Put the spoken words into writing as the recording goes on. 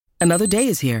Another day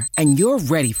is here, and you're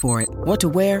ready for it. What to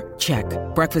wear? Check.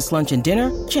 Breakfast, lunch, and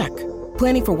dinner? Check.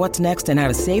 Planning for what's next and how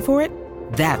to save for it?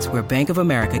 That's where Bank of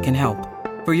America can help.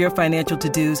 For your financial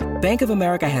to-dos, Bank of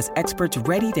America has experts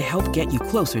ready to help get you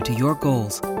closer to your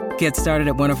goals. Get started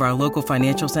at one of our local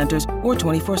financial centers or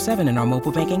 24/7 in our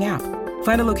mobile banking app.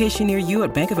 Find a location near you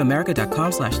at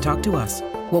bankofamerica.com/talktous.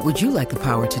 What would you like the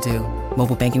power to do?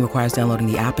 Mobile banking requires downloading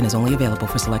the app and is only available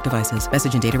for select devices.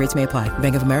 Message and data rates may apply.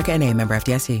 Bank of America N.A., member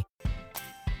FDIC.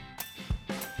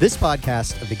 This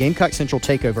podcast of the Gamecock Central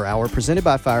Takeover Hour, presented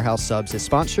by Firehouse Subs, is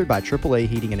sponsored by AAA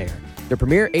Heating and Air. The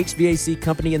premier HVAC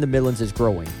company in the Midlands is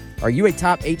growing. Are you a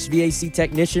top HVAC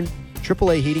technician?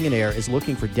 AAA Heating and Air is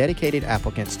looking for dedicated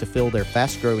applicants to fill their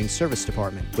fast-growing service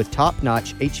department with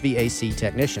top-notch HVAC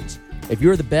technicians. If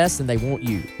you're the best, then they want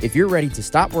you. If you're ready to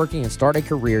stop working and start a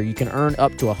career, you can earn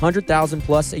up to $100,000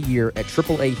 plus a year at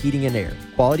AAA Heating and Air.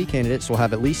 Quality candidates will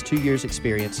have at least 2 years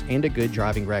experience and a good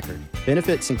driving record.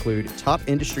 Benefits include top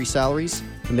industry salaries,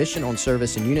 commission on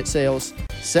service and unit sales,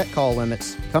 set call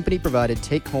limits, company-provided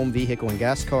take-home vehicle and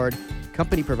gas card,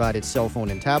 company-provided cell phone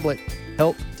and tablet,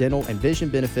 health, dental, and vision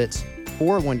benefits,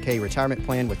 401k retirement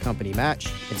plan with company match,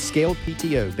 and scaled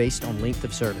PTO based on length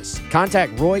of service.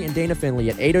 Contact Roy and Dana Finley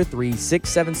at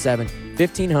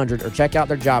 803-677-1500 or check out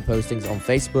their job postings on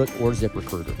Facebook or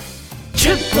ZipRecruiter.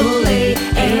 AAA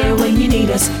Air when you need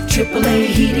us. AAA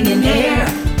Heating and Air.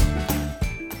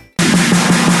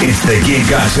 It's the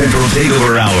Gamecock Central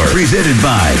Takeover Hour, presented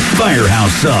by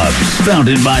Firehouse Subs,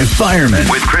 founded by firemen.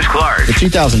 With Chris Clark. The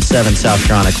 2007 South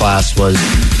Carolina class was,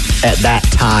 at that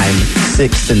time,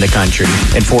 6th in the country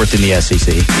and 4th in the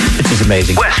SEC, which is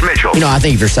amazing. Wes Mitchell. You know, I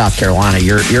think if you're South Carolina,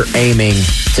 you're aiming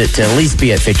to at least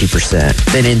be at 50%.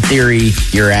 Then in theory,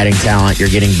 you're adding talent, you're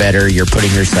getting better, you're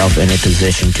putting yourself in a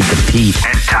position to compete.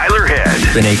 And Tyler Head.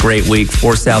 It's been a great week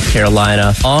for South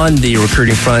Carolina. On the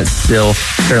recruiting front, still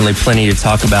certainly plenty to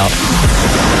talk about.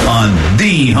 On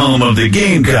the home of the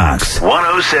Gamecocks,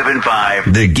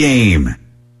 107.5 The Game.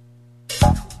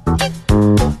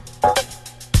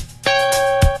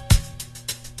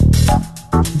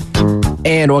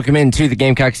 And welcome into the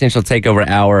Gamecock Central Takeover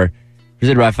Hour,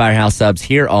 presented by Firehouse Subs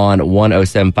here on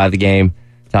 107.5 The Game.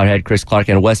 Tyler Head, Chris Clark,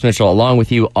 and Wes Mitchell along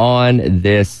with you on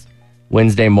this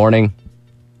Wednesday morning.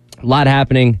 A lot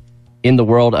happening in the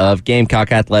world of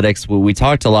Gamecock athletics. We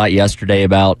talked a lot yesterday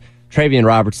about Travian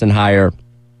Robertson hire.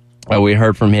 We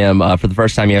heard from him for the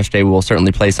first time yesterday. We will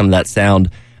certainly play some of that sound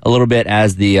a little bit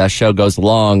as the show goes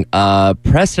along.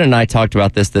 Preston and I talked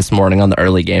about this morning on the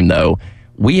early game, though.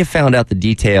 We have found out the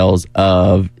details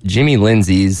of Jimmy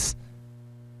Lindsey's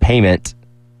payment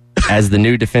as the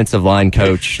new defensive line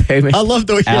coach. I love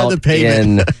the way you had the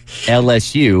payment. In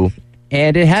LSU.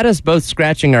 And it had us both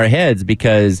scratching our heads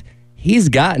because he's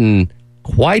gotten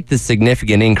quite the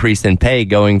significant increase in pay,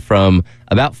 going from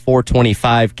about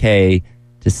 $425K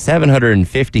to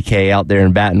 $750K out there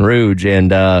in Baton Rouge.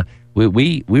 And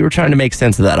we were trying to make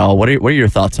sense of that all. What are your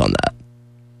thoughts on that?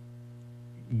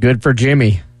 Good for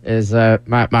Jimmy is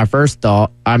my first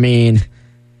thought. I mean,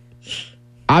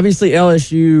 obviously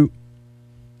LSU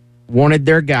wanted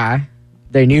their guy.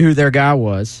 They knew who their guy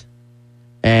was,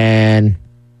 and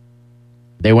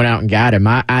they went out and got him.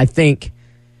 I think,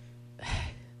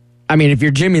 I mean, if you're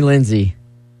Jimmy Lindsey,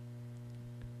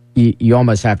 you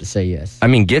almost have to say yes. I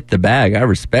mean, get the bag. I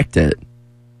respect it.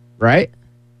 Right?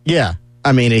 Yeah.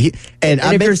 I mean,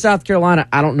 if you're South Carolina,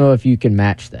 I don't know if you can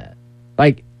match that.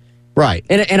 Like, right.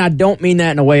 And I don't mean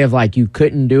that in a way of like you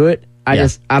couldn't do it. I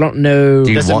don't know.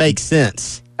 Does it make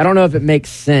sense? I don't know if it makes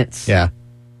sense. Yeah.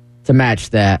 To match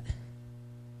that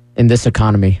in this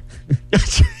economy.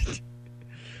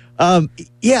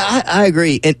 Yeah, I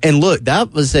agree. And look,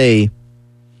 that was if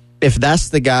that's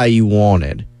the guy you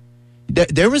wanted,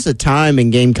 there was a time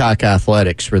in Gamecock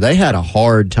athletics where they had a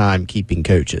hard time keeping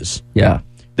coaches. Yeah.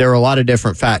 There were a lot of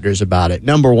different factors about it.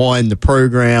 Number one, the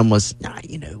program wasn't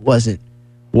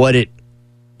what it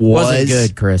was. Wasn't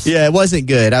good, Chris. Yeah, it wasn't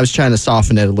good. I was trying to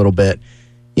soften it a little bit.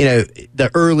 You know,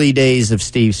 the early days of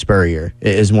Steve Spurrier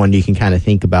is one you can kind of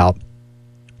think about,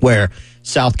 where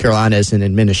South Carolina as an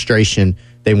administration,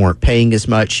 they weren't paying as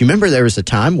much. You remember there was a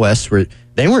time, Wes, where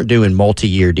they weren't doing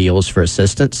multi-year deals for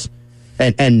assistants.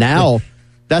 And now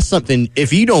that's something,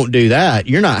 if you don't do that,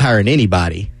 you're not hiring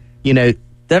anybody. You know,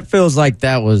 that feels like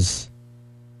that was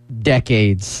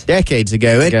decades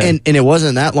ago. And it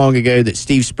wasn't that long ago that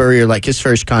Steve Spurrier, like his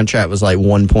first contract was like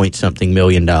 $1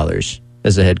 million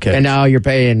as a head coach. And now you're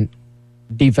paying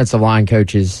defensive line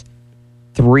coaches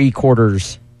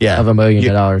 $750,000 of $1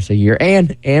 million a year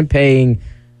and paying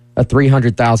a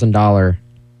 $300,000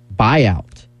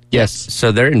 buyout. Yes.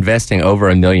 So they're investing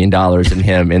over $1 million in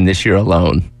him in this year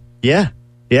alone. Yeah.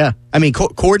 Yeah. I mean,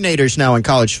 coordinators now in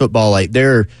college football, like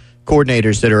there are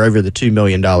coordinators that are over the $2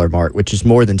 million mark, which is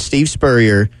more than Steve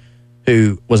Spurrier,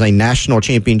 who was a national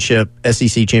championship,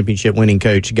 SEC championship winning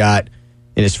coach, got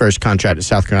in his first contract at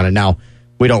South Carolina. Now,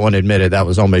 we don't want to admit it, that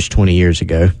was almost 20 years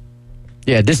ago.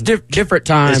 Yeah, just different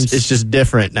times. It's just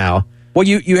different now. Well,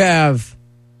 you have,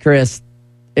 Chris,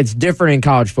 it's different in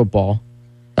college football.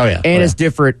 Oh, yeah. And it's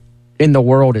different in the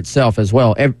world itself as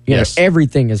well. Yes.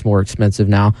 Everything is more expensive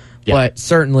now. Yeah. But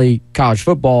certainly college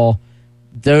football,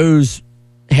 those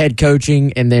head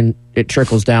coaching, and then it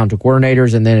trickles down to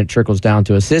coordinators, and then it trickles down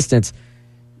to assistants.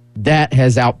 That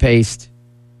has outpaced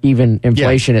even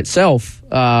inflation itself.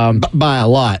 By a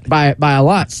lot. By a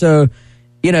lot. So,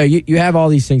 you have all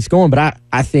these things going, but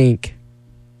I think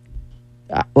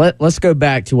let's go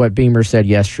back to what Beamer said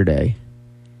yesterday.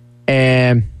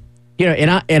 And,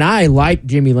 and I like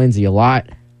Jimmy Lindsey a lot,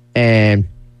 and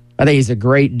I think he's a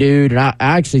great dude, and I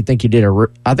actually think he did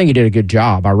a good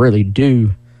job. I really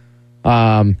do.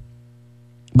 But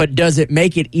does it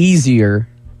make it easier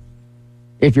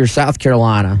if you're South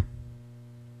Carolina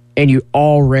and you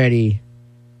already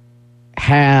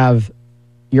have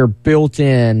your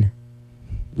built-in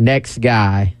next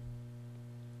guy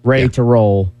ready to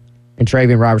roll and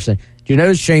Travian Robertson? Do you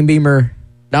notice Shane Beamer,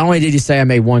 not only did he say I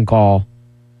made one call,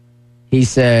 he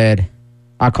said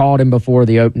I called him before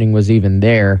the opening was even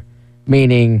there,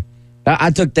 meaning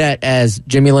I took that as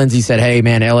Jimmy Lindsey said, hey,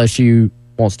 man, LSU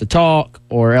wants to talk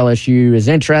or LSU is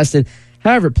interested.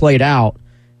 However it played out,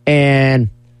 and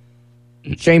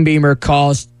Shane Beamer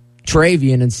calls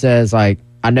Travian and says, like,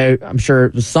 I'm sure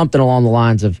it was something along the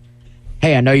lines of,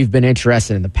 hey, I know you've been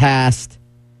interested in the past.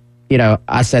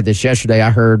 I said this yesterday. I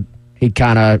heard he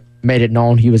kind of made it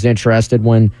known he was interested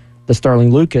when the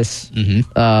Sterling Lucas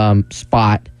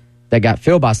spot that got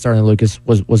filled by Sterling Lucas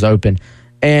was open.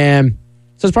 And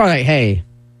so it's probably like, hey,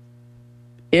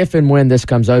 if and when this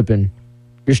comes open,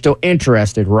 you're still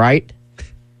interested, right?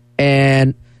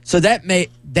 And so that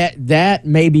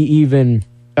maybe even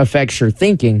affects your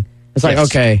thinking. It's like,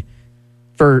 okay,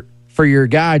 for your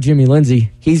guy, Jimmy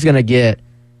Lindsey, he's going to get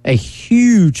a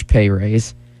huge pay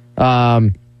raise.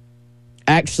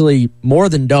 Actually, more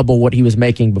than double what he was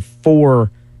making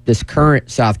before this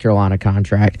current South Carolina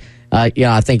contract.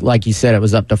 I think, like you said, it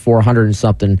was up to 400 and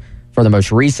something for the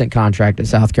most recent contract at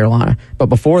South Carolina. But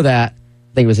before that,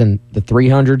 I think it was in the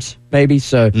 300s, maybe.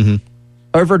 So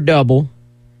over double.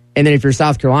 And then if you're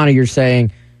South Carolina, you're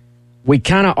saying, we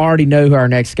kind of already know who our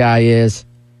next guy is.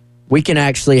 We can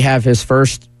actually have his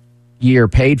first year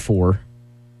paid for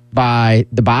by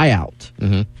the buyout.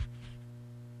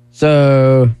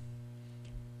 So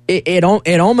it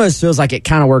almost feels like it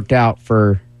kind of worked out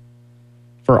for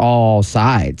all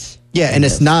sides. Yeah, and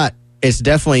it's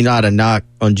definitely not a knock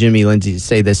on Jimmy Lindsey to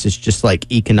say this is just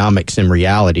like economics and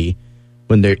reality.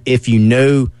 If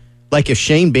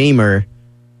Shane Beamer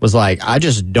was like, I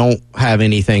just don't have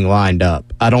anything lined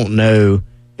up. I don't know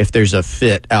if there's a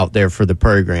fit out there for the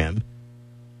program.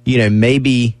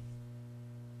 Maybe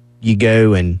you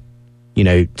go and,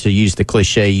 to use the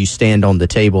cliche, you stand on the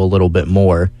table a little bit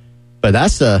more. But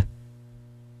that's a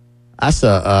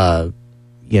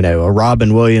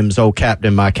Robin Williams, old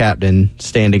captain, my captain,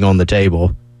 standing on the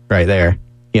table right there,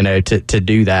 to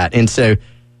do that. And so,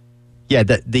 yeah,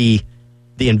 the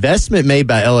investment made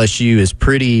by LSU is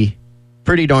pretty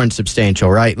darn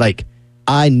substantial, right? Like,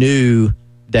 I knew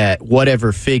that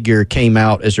whatever figure came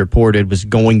out as reported was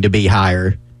going to be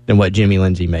higher than what Jimmy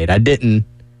Lindsey made. I don't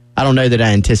know that I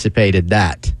anticipated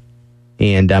that.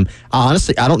 And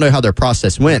honestly, I don't know how their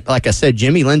process went. Like I said,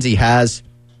 Jimmy Lindsey has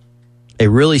a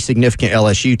really significant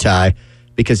LSU tie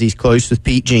because he's close with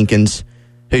Pete Jenkins,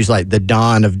 who's like the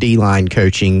Don of D-line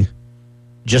coaching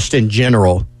just in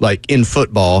general, like in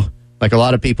football. Like, a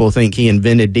lot of people think he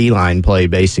invented D-line play,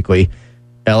 basically.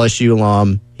 LSU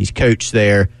alum, he's coached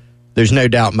there. There's no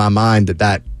doubt in my mind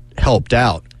that helped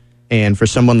out. And for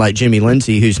someone like Jimmy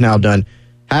Lindsey, who's now done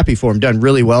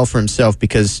really well for himself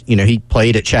because, he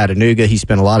played at Chattanooga. He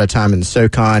spent a lot of time in the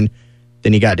SoCon.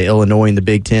 Then he got to Illinois in the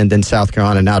Big Ten, then South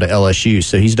Carolina, now to LSU.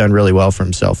 So he's done really well for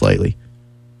himself lately.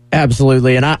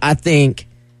 Absolutely. And I think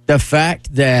the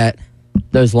fact that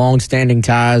those long-standing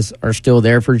ties are still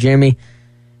there for Jimmy,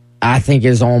 I think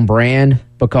is on brand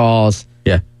because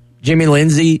Jimmy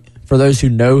Lindsey, for those who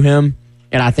know him,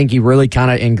 and I think he really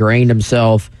kind of ingrained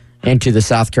himself into the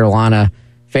South Carolina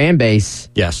fan base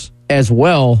as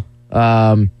well.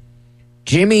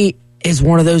 Jimmy is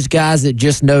one of those guys that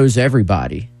just knows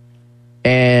everybody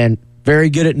and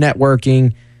very good at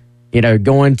networking,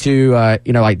 going to,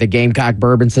 like the Gamecock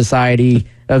Bourbon Society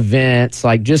events,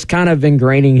 like just kind of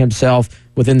ingraining himself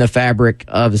within the fabric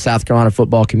of the South Carolina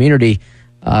football community.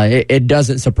 it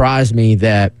doesn't surprise me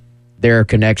that there are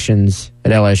connections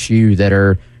at LSU that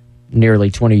are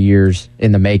nearly 20 years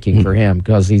in the making for him,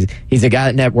 because he's a guy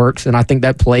that networks, and I think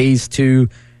that plays to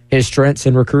his strengths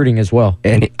in recruiting as well.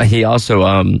 And he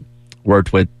also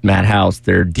worked with Matt House,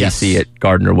 their DC at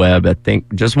Gardner-Webb, I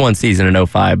think just one season in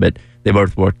 05, but they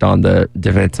both worked on the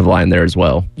defensive line there as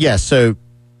well. Yeah, so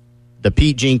the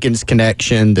Pete Jenkins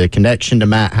connection, the connection to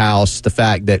Matt House, the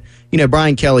fact that,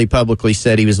 Brian Kelly publicly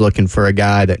said he was looking for a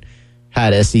guy that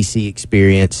had SEC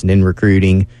experience and in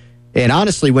recruiting. And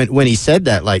honestly, when he said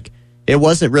that, it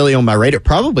wasn't really on my radar. It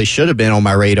probably should have been on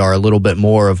my radar a little bit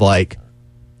more of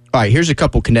all right, here's a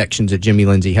couple connections that Jimmy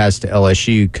Lindsey has to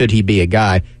LSU. Could he be a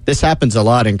guy? This happens a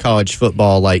lot in college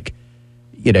football.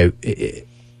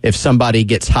 If somebody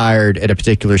gets hired at a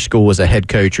particular school as a head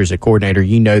coach or as a coordinator,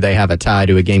 they have a tie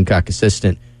to a Gamecock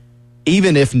assistant.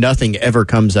 Even if nothing ever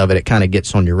comes of it, it kind of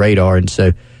gets on your radar. And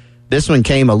so this one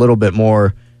came a little bit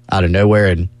more out of nowhere,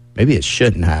 and maybe it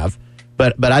shouldn't have.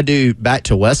 But I do, back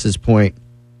to Wes's point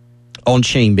on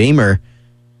Shane Beamer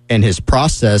and his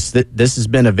process, that this has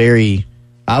been a very,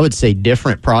 I would say,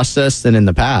 different process than in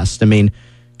the past. I mean,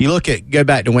 go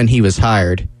back to when he was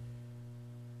hired.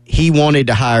 He wanted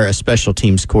to hire a special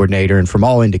teams coordinator, and from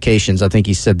all indications, I think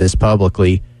he said this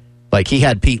publicly, he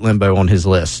had Pete Limbo on his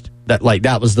list. That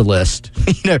was the list.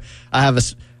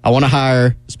 I want to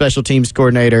hire a special teams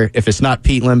coordinator. If it's not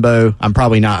Pete Limbo, I'm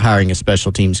probably not hiring a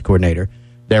special teams coordinator.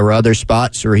 There were other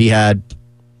spots where he had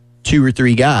 2 or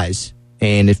 3 guys,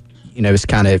 and it's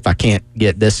kind of, if I can't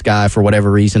get this guy for whatever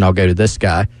reason, I'll go to this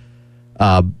guy.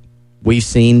 We've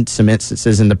seen some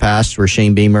instances in the past where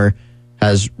Shane Beamer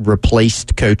has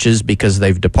replaced coaches because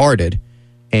they've departed,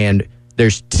 and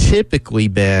there's typically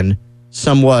been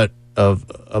somewhat of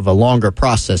a longer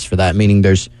process for that, meaning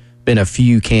there's been a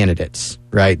few candidates,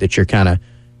 right, that you're kind of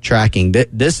tracking.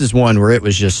 This is one where it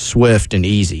was just swift and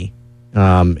easy,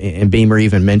 and Beamer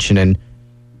even mentioning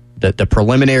the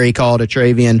preliminary call to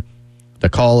Travian, the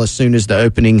call as soon as the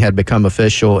opening had become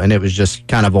official, and it was just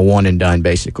kind of a one and done,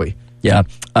 basically. Yeah,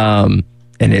 and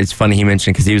it's funny he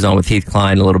mentioned, because he was on with Heath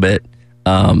Klein a little bit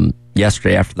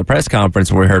yesterday after the press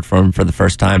conference where we heard from him for the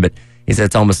first time, but he said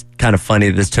it's almost kind of funny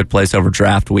that this took place over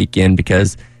draft weekend,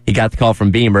 because he got the call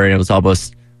from Beamer, and it was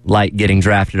almost like getting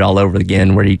drafted all over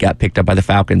again, where he got picked up by the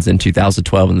Falcons in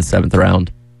 2012 in the 7th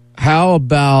round. How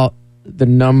about the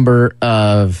number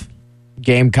of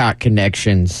Gamecock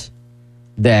connections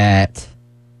that,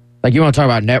 you want to talk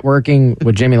about networking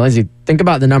with Jimmy Lindsey? Think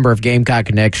about the number of Gamecock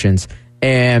connections.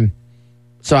 And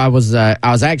so I was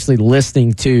actually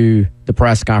listening to the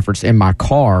press conference in my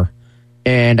car,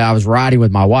 and I was riding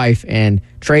with my wife, and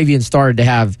Travian started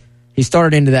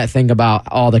into that thing about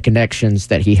all the connections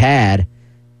that he had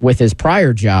with his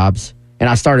prior jobs, and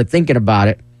I started thinking about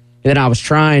it, and then I was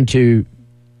trying to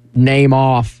name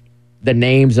off the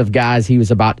names of guys he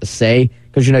was about to say,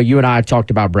 because, you and I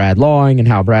talked about Brad Lawing and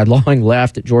how Brad Lawing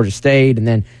left at Georgia State, and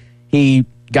then he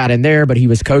got in there, but he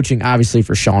was coaching, obviously,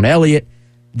 for Sean Elliott.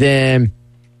 Then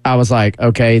I was like,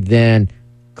 okay, then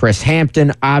Chris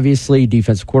Hampton, obviously,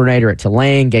 defensive coordinator at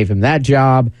Tulane, gave him that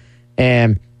job.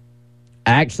 And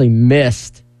I actually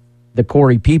missed the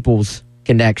Corey Peoples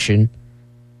connection.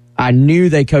 I knew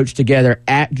they coached together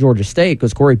at Georgia State,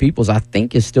 because Corey Peoples, I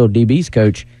think, is still DB's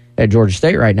coach at Georgia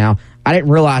State right now. I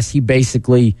didn't realize he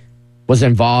basically was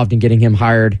involved in getting him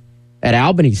hired at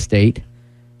Albany State.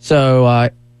 So,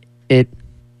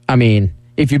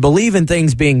 if you believe in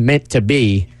things being meant to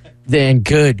be, then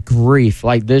good grief.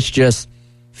 This just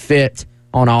fit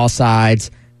on all sides.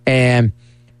 And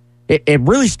it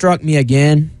really struck me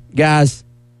again, guys.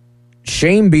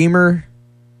 Shane Beamer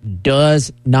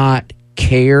does not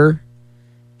care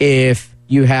if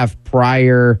you have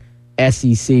prior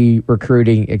SEC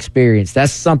recruiting experience.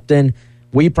 That's something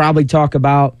we probably talk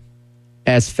about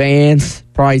as fans,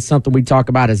 probably something we talk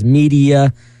about as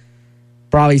media,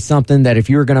 probably something that if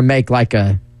you were going to make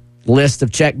a list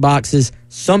of check boxes,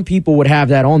 some people would have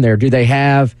that on there. Do they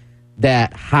have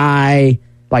that high,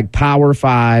 Power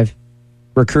 5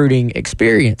 recruiting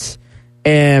experience?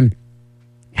 And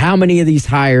how many of these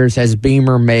hires has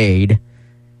Beamer made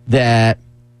that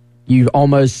you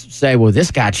almost say, well,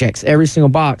 this guy checks every single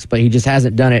box, but he just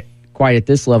hasn't done it quite at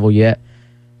this level yet?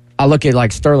 I look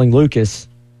at Sterling Lucas.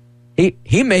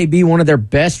 He may be one of their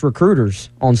best recruiters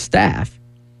on staff,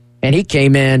 and he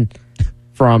came in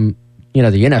from the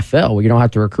NFL, where you don't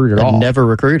have to recruit at all. Never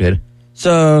recruited.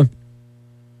 So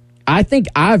I think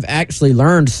I've actually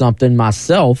learned something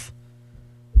myself,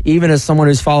 even as someone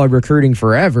who's followed recruiting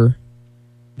forever,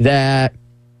 that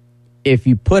if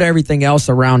you put everything else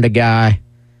around a guy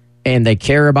and they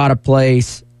care about a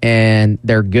place and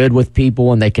they're good with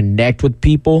people and they connect with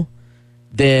people,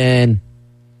 then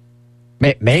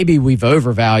maybe we've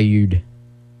overvalued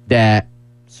that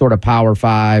sort of Power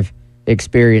 5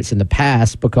 experience in the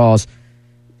past, because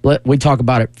we talk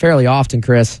about it fairly often,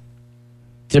 Chris.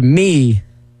 To me,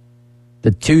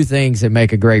 the two things that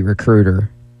make a great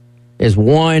recruiter is,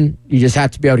 one, you just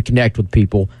have to be able to connect with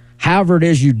people. However it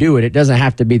is you do it, it doesn't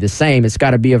have to be the same. It's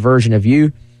got to be a version of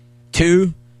you.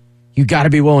 Two, you got to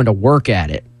be willing to work at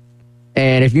it.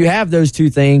 And if you have those two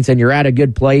things and you're at a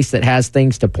good place that has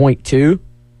things to point to,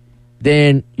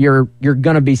 then you're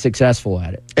going to be successful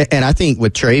at it. And I think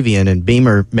with Travian, and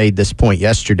Beamer made this point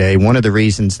yesterday, one of the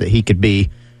reasons that he could be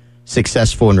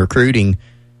successful in recruiting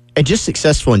and just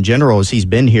successful in general is he's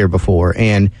been here before.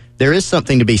 And there is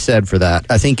something to be said for that.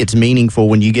 I think it's meaningful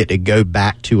when you get to go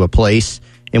back to a place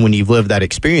and when you've lived that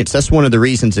experience. That's one of the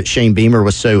reasons that Shane Beamer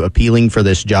was so appealing for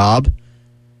this job.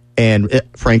 And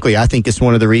frankly, I think it's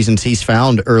one of the reasons he's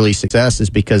found early success is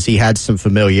because he had some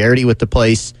familiarity with the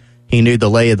place. He knew the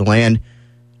lay of the land.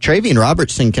 Travian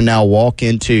Robertson can now walk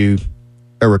into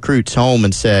a recruit's home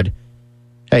and said,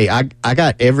 hey, I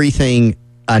got everything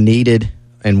I needed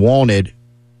and wanted.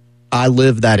 I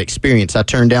lived that experience. I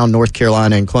turned down North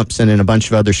Carolina and Clemson and a bunch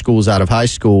of other schools out of high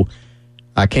school.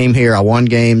 I came here. I won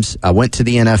games. I went to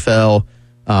the NFL.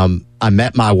 I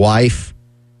met my wife,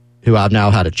 who I've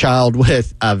now had a child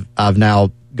with. I've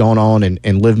now gone on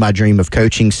and lived my dream of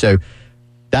coaching. So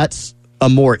that's a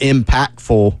more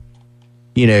impactful,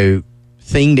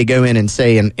 thing to go in and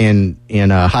say in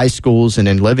high schools and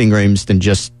in living rooms than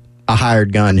just a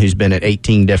hired gun who's been at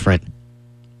 18 different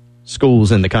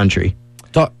schools in the country.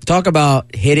 Talk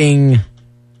about hitting.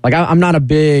 Like, I'm not a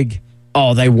big,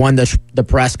 they won the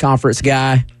press conference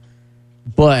guy,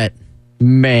 but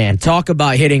man, talk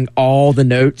about hitting all the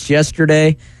notes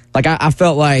yesterday. Like, I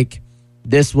felt like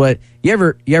this would.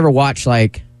 You ever watch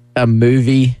like a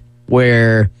movie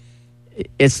where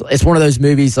it's one of those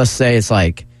movies, let's say it's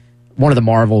like one of the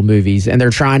Marvel movies, and they're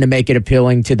trying to make it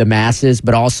appealing to the masses,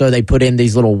 but also they put in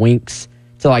these little winks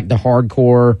to like the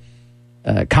hardcore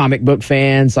comic book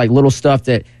fans, like little stuff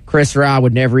that Chris or I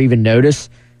would never even notice.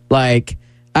 Like,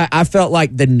 I felt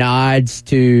like the nods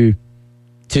to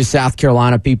South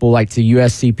Carolina people, like to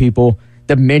USC people,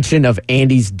 the mention of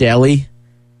Andy's Deli,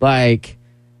 like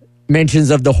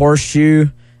mentions of the horseshoe.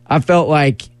 I felt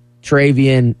like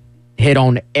Travian hit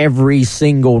on every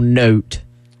single note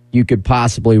you could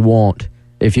possibly want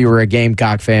if you were a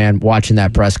Gamecock fan watching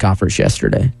that press conference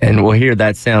yesterday. And we'll hear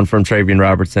that sound from Travian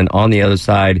Robertson on the other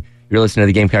side. You're listening to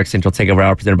the Gamecock Central Takeover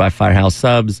Hour presented by Firehouse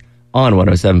Subs on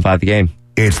 107.5 The Game.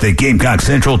 It's the Gamecock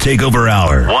Central Takeover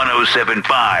Hour.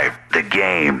 107.5 The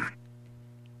Game.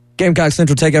 Gamecock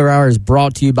Central Takeover Hour is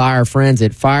brought to you by our friends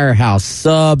at Firehouse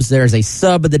Subs. There's a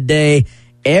sub of the day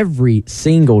every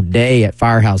single day at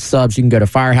Firehouse Subs. You can go to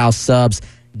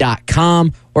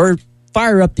firehousesubs.com or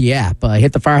fire up the app.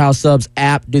 Hit the Firehouse Subs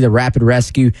app, do the rapid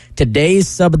rescue. Today's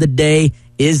sub of the day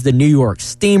is the New York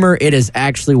Steamer. It is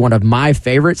actually one of my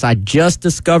favorites. I just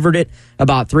discovered it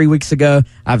about 3 weeks ago.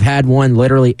 I've had one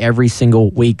literally every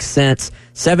single week since.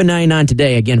 $7.99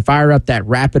 today. Again, fire up that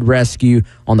rapid rescue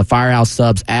on the Firehouse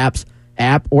Subs app.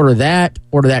 Order that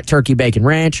turkey bacon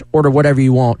ranch, order whatever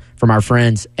you want from our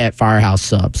friends at Firehouse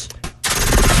Subs.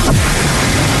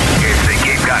 It's the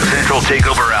Gamecock Central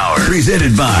Takeover Hour.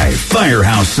 Presented by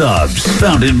Firehouse Subs.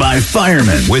 Founded by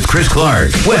firemen with Chris Clark,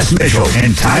 Wes Mitchell,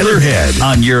 and Tyler Head.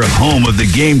 On your home of the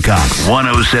Gamecocks.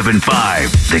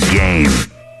 107.5 The Game.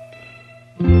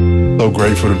 So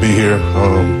grateful to be here.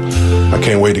 I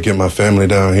can't wait to get my family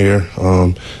down here.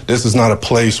 This is not a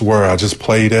place where I just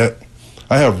played at.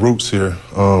 I have roots here.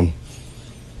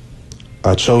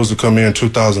 I chose to come here in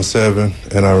 2007,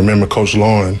 and I remember Coach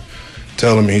Lauren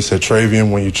telling me, he said,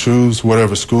 Travian, when you choose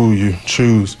whatever school you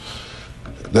choose,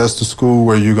 that's the school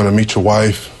where you're going to meet your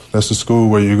wife. That's the school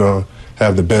where you're going to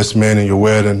have the best man in your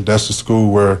wedding. That's the school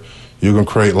where you're going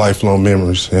to create lifelong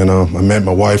memories. And I met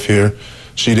my wife here.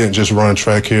 She didn't just run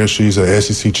track here. She's an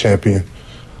SEC champion.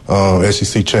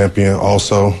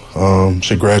 Also.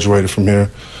 She graduated from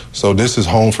here. So this is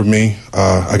home for me.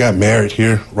 I got married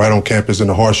here, right on campus in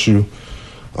the Horseshoe.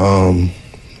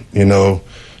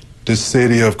 This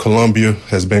city of Columbia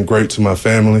has been great to my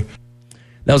family.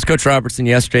 That was Coach Robertson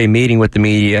yesterday meeting with the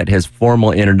media at his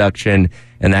formal introduction,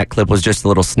 and that clip was just a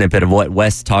little snippet of what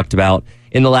Wes talked about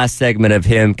in the last segment of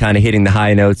him kind of hitting the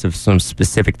high notes of some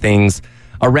specific things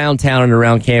around town and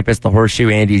around campus, the Horseshoe,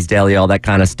 Andy's Deli, all that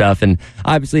kind of stuff. And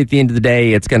obviously at the end of the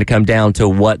day, it's going to come down to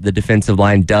what the defensive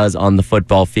line does on the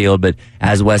football field. But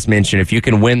as Wes mentioned, if you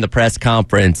can win the press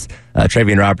conference,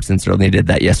 Travian Robertson certainly did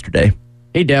that yesterday.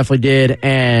 He definitely did.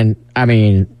 And,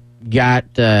 got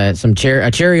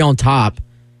a cherry on top.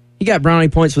 He got brownie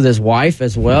points with his wife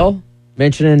as well.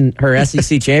 mentioning her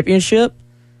SEC championship.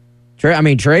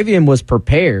 Travian was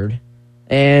prepared,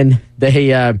 and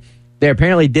they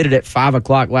apparently did it at 5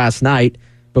 o'clock last night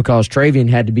because Travian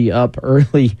had to be up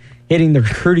early hitting the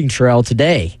recruiting trail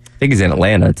today. I think he's in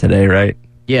Atlanta today, right?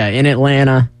 Yeah, in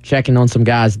Atlanta, checking on some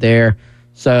guys there.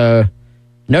 So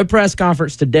no press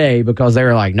conference today because they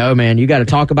were like, no, man, you got to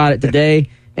talk about it today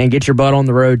and get your butt on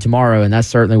the road tomorrow, and that's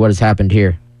certainly what has happened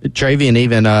here. Travian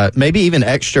even, maybe even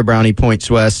extra brownie points,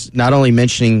 Wes, not only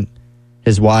mentioning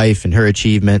his wife and her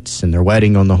achievements and their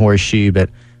wedding on the horseshoe, but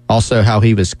also how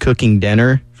he was cooking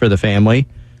dinner for the family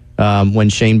when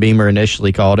Shane Beamer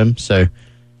initially called him. So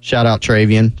shout out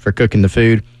Travian for cooking the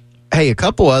food. Hey, a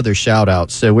couple other shout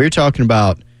outs. So we were talking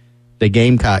about the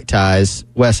Gamecock ties.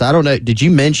 Wes, I don't know, did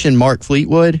you mention Mark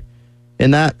Fleetwood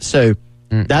in that? So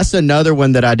that's another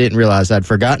one that I didn't realize. I'd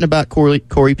forgotten about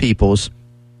Corey Peoples,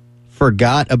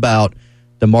 forgot about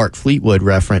the Mark Fleetwood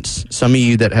reference. Some of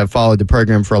you that have followed the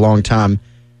program for a long time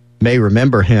may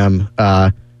remember him.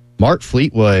 Mark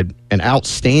Fleetwood, an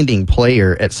outstanding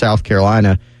player at South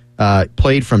Carolina,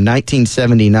 played from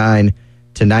 1979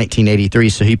 to 1983.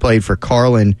 So he played for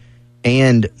Carlin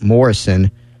and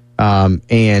Morrison,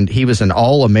 and he was an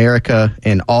All-America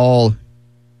and do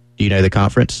you know the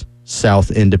conference? South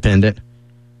Independent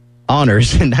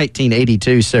honors in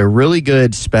 1982. So really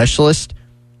good specialist,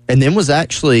 and then was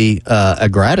actually a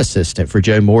grad assistant for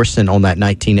Joe Morrison on that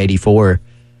 1984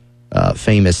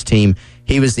 famous team.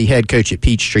 He was the head coach at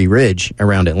Peachtree Ridge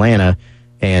around Atlanta,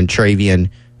 and Travian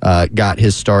got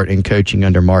his start in coaching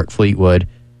under Mark Fleetwood.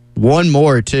 One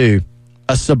more, too,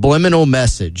 a subliminal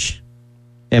message,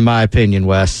 in my opinion,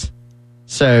 Wes.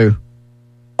 So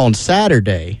on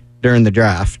Saturday during the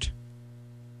draft,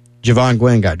 Javon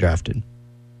Gwynn got drafted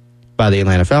by the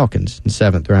Atlanta Falcons in the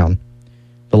 7th round.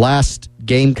 The last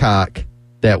Gamecock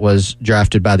that was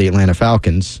drafted by the Atlanta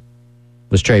Falcons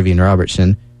was Travian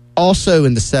Robertson, also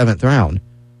in the 7th round,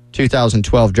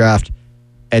 2012 draft.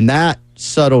 And that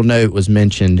subtle note was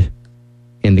mentioned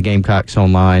in the Gamecocks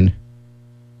Online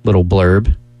little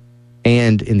blurb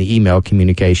and in the email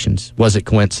communications. Was it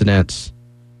coincidence?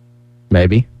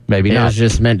 Maybe not. It was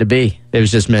just meant to be. It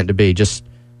was just meant to be, just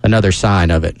another sign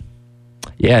of it.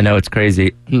 Yeah, no, it's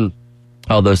crazy.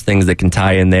 All those things that can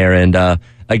tie in there. And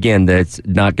again, that's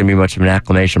not going to be much of an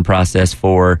acclimation process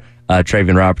for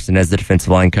Travian Robertson as the defensive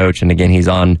line coach. And again, he's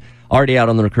already out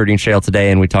on the recruiting trail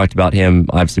today. And we talked about him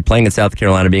obviously playing in South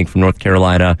Carolina, being from North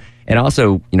Carolina, and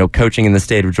also, coaching in the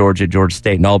state of Georgia, Georgia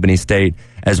State and Albany State,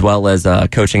 as well as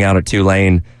coaching out at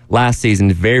Tulane last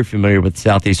season. Very familiar with the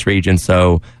Southeast region.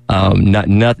 So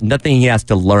nothing he has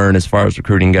to learn as far as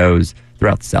recruiting goes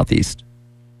throughout the Southeast.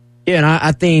 Yeah, and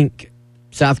I think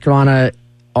South Carolina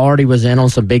already was in on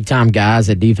some big-time guys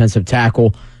at defensive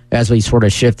tackle as we sort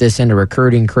of shift this into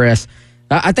recruiting, Chris.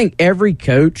 I think every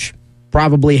coach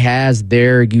probably has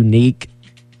their unique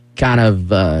kind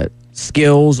of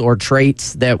skills or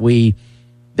traits that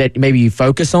maybe you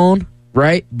focus on,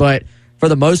 right? But for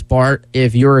the most part,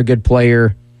 if you're a good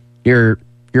player, you're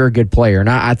a good player. And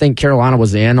I think Carolina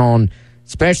was in on,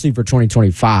 especially for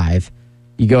 2025.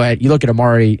 You go ahead, you look at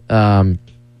Amari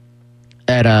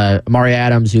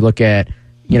Adams, you look at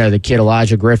the kid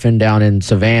Elijah Griffin down in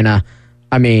Savannah.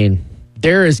 I mean,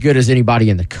 they're as good as anybody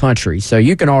in the country. So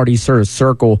you can already sort of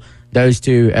circle those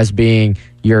two as being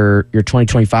your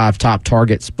 2025 top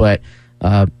targets, but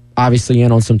obviously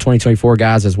in on some 2024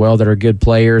 guys as well that are good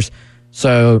players.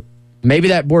 So maybe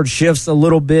that board shifts a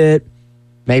little bit.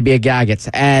 Maybe a guy gets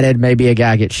added. Maybe a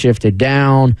guy gets shifted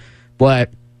down.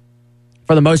 But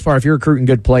for the most part, if you're recruiting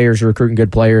good players, you're recruiting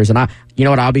good players. And you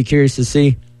know what I'll be curious to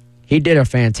see? He did a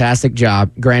fantastic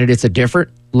job. Granted, it's a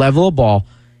different level of ball.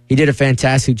 He did a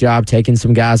fantastic job taking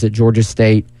some guys at Georgia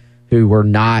State who were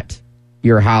not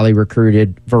your highly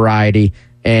recruited variety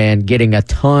and getting a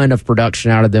ton of production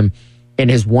out of them. In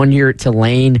his 1 year at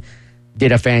Tulane,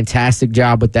 did a fantastic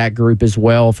job with that group as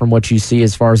well from what you see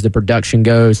as far as the production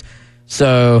goes.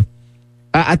 So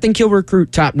I think he'll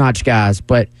recruit top-notch guys,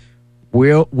 but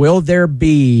will there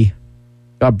be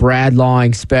a Brad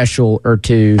Lawing special or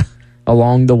two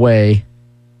along the way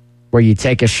where you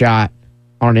take a shot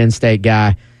on an in-state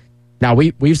guy? Now,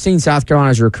 we've seen South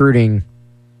Carolina's recruiting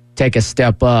take a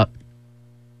step up.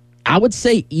 I would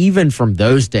say even from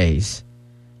those days,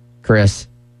 Chris,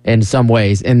 in some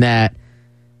ways, in that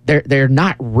they're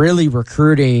not really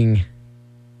recruiting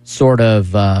sort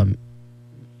of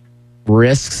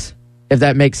risks, if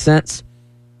that makes sense.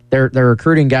 They're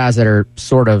recruiting guys that are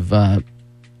sort of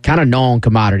kind of known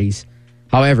commodities.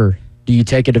 However, do you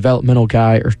take a developmental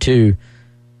guy or two,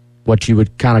 what you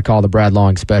would kind of call the Brad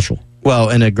Lawing special? Well,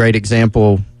 and a great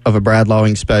example of a Brad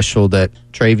Lawing special that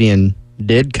Travian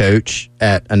did coach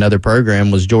at another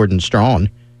program was Jordan Strong.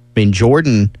 I mean,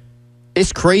 Jordan,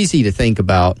 it's crazy to think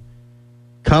about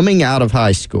coming out of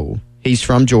high school. He's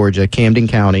from Georgia, Camden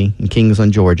County in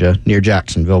Kingsland, Georgia, near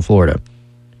Jacksonville, Florida.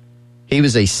 He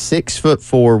was a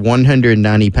 6'4",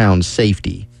 190-pound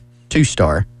safety,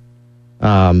 2-star,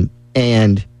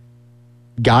 and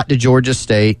got to Georgia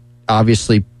State,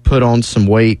 obviously put on some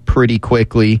weight pretty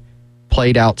quickly,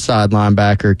 played outside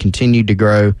linebacker, continued to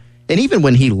grow. And even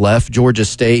when he left Georgia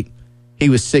State, he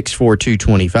was 6'4",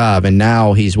 225, and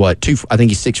now he's I think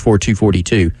he's 6'4",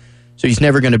 242. So he's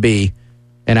never going to be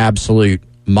an absolute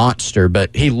monster,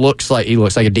 but he looks like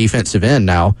a defensive end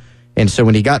now. And so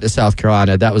when he got to South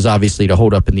Carolina, that was obviously to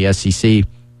hold up in the SEC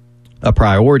a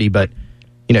priority. But,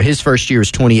 his first year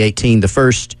was 2018. The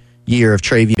first year of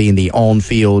Travian being the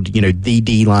on-field, the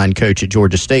D-line coach at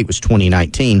Georgia State was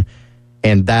 2019.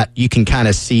 And that you can kind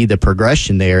of see the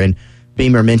progression there. And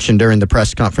Beamer mentioned during the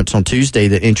press conference on Tuesday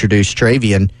that introduced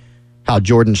Travian how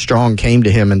Jordan Strong came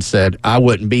to him and said, I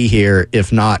wouldn't be here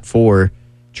if not for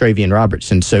Travian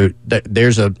Robertson. So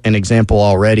there's an example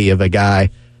already of a guy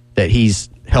that he's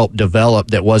helped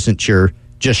develop that wasn't your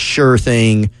just sure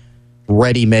thing,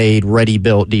 ready-made,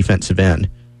 ready-built defensive end.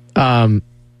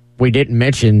 We didn't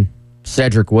mention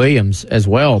Cedric Williams as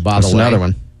well, by the way. Another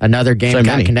one. Another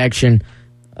Gamecock connection.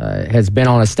 Has been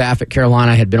on a staff at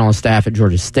Carolina, had been on a staff at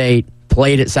Georgia State,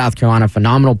 played at South Carolina,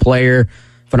 phenomenal player,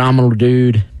 phenomenal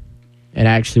dude, and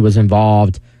actually was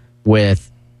involved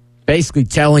with basically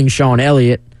telling Sean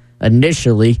Elliott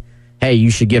initially, hey, you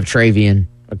should give Travian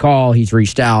a call. He's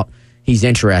reached out. He's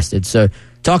interested. So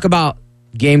talk about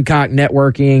Gamecock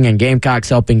networking and Gamecocks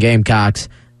helping Gamecocks.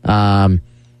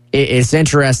 It's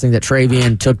interesting that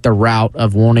Travian took the route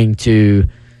of wanting to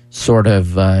sort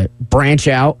of branch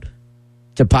out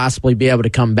to possibly be able to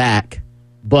come back,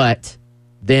 but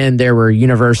then there were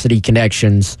university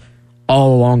connections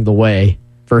all along the way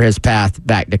for his path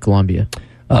back to Columbia.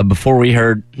 Before we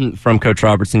heard from Coach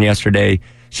Robertson yesterday,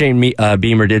 Shane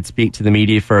Beamer did speak to the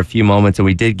media for a few moments, and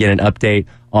we did get an update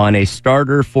on a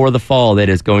starter for the fall that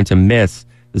is going to miss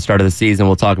the start of the season.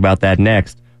 We'll talk about that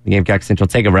next. The Gamecock Central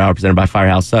Takeover Hour presented by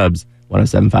Firehouse Subs,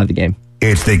 107.5 The Game.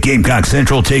 It's the Gamecock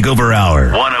Central Takeover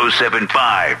Hour,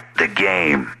 107.5 The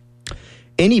Game.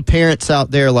 Any parents out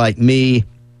there like me,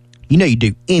 you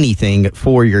do anything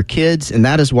for your kids, and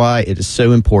that is why it is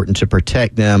so important to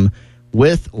protect them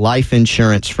with life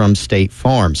insurance from State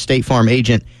Farm. State Farm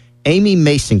agent Amy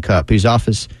Mason-Cup, whose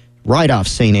office right off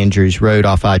St. Andrews Road,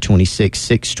 off I-26,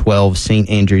 612 St.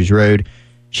 Andrews Road.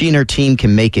 She and her team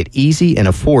can make it easy and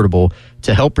affordable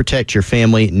to help protect your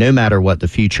family no matter what the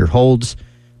future holds.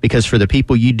 Because for the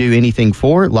people you do anything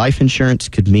for, life insurance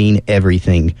could mean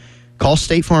everything. Call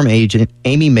State Farm agent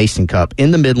Amy Mason-Cup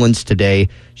in the Midlands today.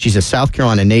 She's a South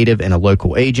Carolina native and a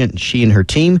local agent. She and her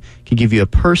team can give you a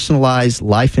personalized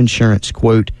life insurance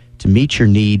quote to meet your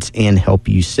needs and help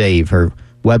you save. Her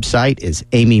website is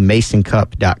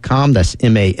amymasoncup.com. That's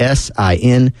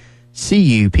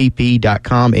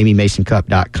MASINCUPP.com,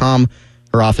 amymasoncup.com.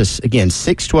 Her office, again,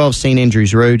 612 St.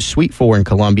 Andrews Road, Suite 4 in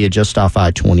Columbia, just off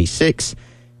I-26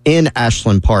 in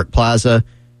Ashland Park Plaza.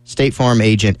 State Farm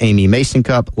agent Amy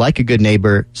Mason-Cup, like a good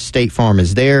neighbor, State Farm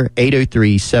is there,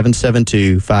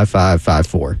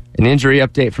 803-772-5554. An injury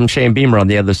update from Shane Beamer on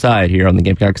the other side here on the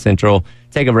Gamecock Central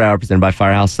Takeover Hour presented by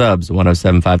Firehouse Subs,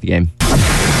 107.5 The Game.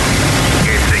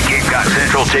 It's the Gamecock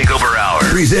Central Takeover Hour,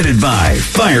 presented by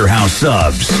Firehouse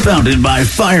Subs, founded by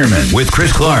firemen with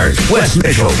Chris Clark, Wes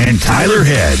Mitchell, and Tyler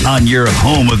Head on your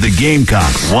home of the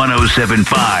Gamecocks,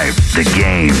 107.5 The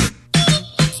Game.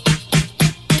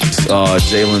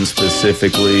 Jalen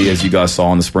specifically, as you guys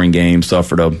saw in the spring game,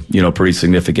 suffered a pretty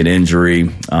significant injury.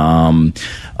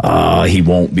 He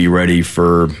won't be ready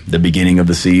for the beginning of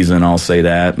the season. I'll say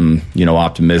that, and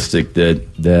optimistic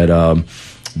that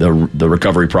the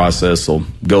recovery process will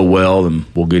go well, and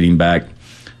we'll get him back.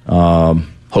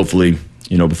 Hopefully,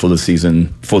 before the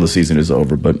season is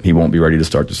over. But he won't be ready to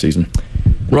start the season.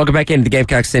 Welcome back into the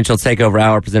Gamecock Central Takeover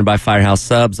Hour presented by Firehouse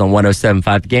Subs on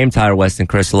 107.5 The Game. Tyler, West, and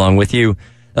Chris along with you.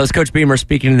 That was Coach Beamer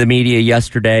speaking to the media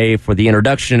yesterday for the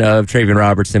introduction of Travian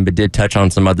Robertson, but did touch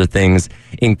on some other things,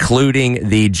 including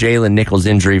the Jalen Nichols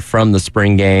injury from the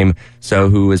spring game. So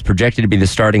who is projected to be the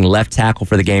starting left tackle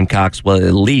for the Gamecocks will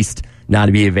at least not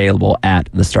be available at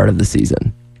the start of the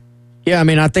season. Yeah,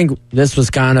 I think this was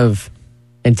kind of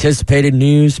anticipated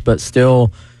news, but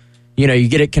still, you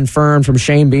get it confirmed from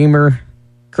Shane Beamer.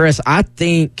 Chris, I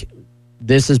think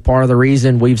this is part of the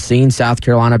reason we've seen South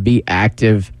Carolina be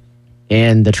active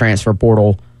in the transfer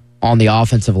portal on the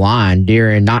offensive line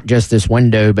during not just this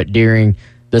window, but during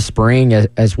the spring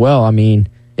as well.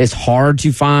 It's hard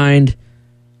to find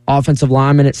offensive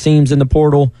linemen, it seems, in the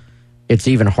portal. It's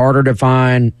even harder to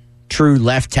find true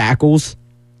left tackles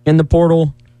in the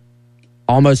portal.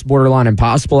 Almost borderline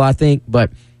impossible, I think,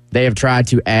 but they have tried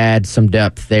to add some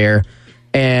depth there.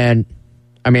 And,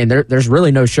 I mean, there's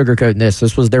really no sugarcoating this.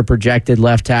 This was their projected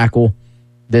left tackle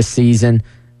this season,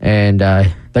 and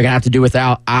they're going to have to do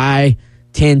without. I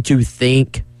tend to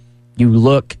think you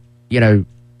look,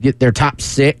 their top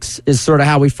 6 is sort of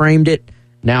how we framed it,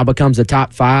 now becomes a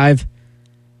top 5.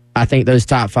 I think those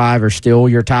top 5 are still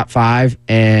your top 5,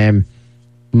 and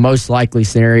most likely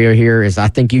scenario here is I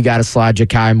think you got to slide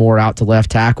Ja'Kai Moore out to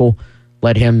left tackle,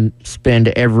 let him spend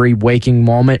every waking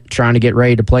moment trying to get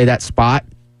ready to play that spot.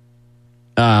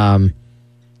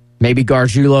 Maybe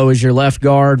Gargiulo is your left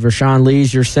guard, Rashawn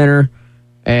Lee's your center,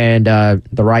 and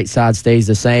the right side stays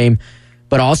the same.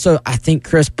 But also, I think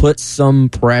Chris puts some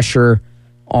pressure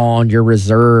on your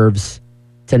reserves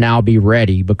to now be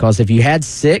ready, because if you had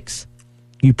 6,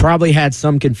 you probably had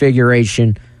some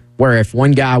configuration where if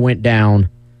one guy went down,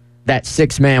 that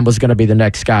 6th man was going to be the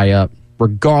next guy up,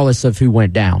 regardless of who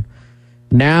went down.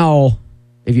 Now,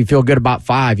 if you feel good about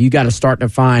 5, you got to start to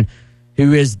find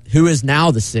who is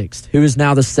now the 6th, who is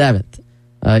now the 7th.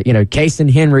 Kason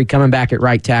Henry coming back at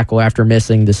right tackle after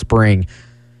missing the spring.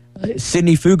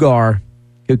 Sidney Fugar,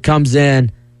 who comes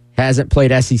in, hasn't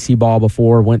played SEC ball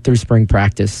before, went through spring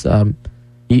practice.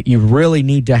 You really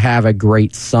need to have a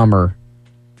great summer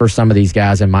for some of these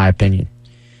guys, in my opinion.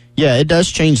 Yeah, it does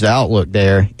change the outlook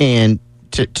there. And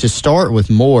to start with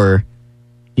Moore,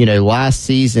 last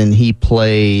season he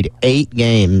played 8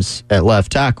 games at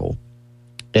left tackle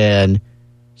and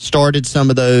started some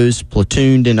of those,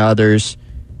 platooned in others,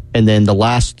 and then the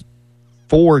last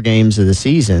 4 games of the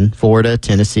season, Florida,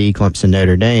 Tennessee, Clemson,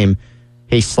 Notre Dame,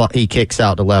 he kicks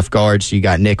out to left guard, so you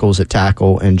got Nichols at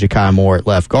tackle and Ja'Kai Moore at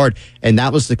left guard, and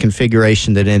that was the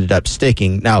configuration that ended up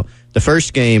sticking. Now, the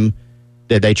first game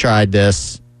that they tried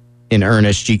this in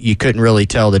earnest, you couldn't really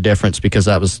tell the difference because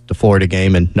that was the Florida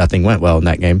game and nothing went well in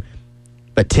that game.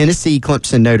 But Tennessee,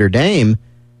 Clemson, Notre Dame,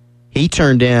 he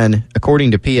turned in,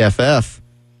 according to PFF,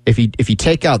 if you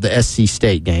take out the SC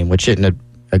State game, which isn't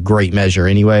a great measure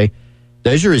anyway,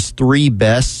 those are his 3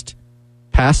 best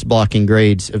pass blocking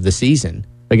grades of the season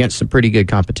against some pretty good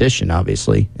competition,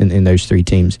 obviously, in those 3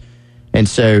 teams. And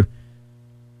so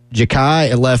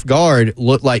Ja'Kai at left guard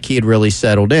looked like he had really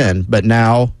settled in, but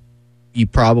now you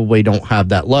probably don't have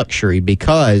that luxury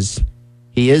because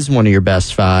he is one of your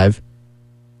best 5.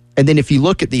 And then if you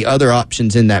look at the other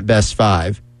options in that best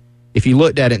 5, if you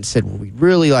looked at it and said, well, we'd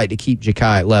really like to keep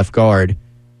Ja'Kai at left guard,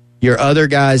 your other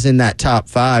guys in that top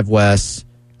 5, Wes,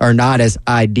 are not as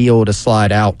ideal to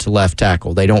slide out to left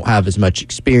tackle. They don't have as much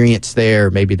experience there.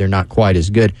 Maybe they're not quite as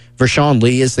good. Rashawn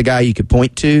Lee is the guy you could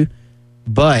point to,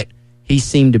 but he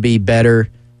seemed to be better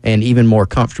and even more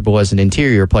comfortable as an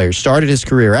interior player. Started his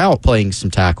career out playing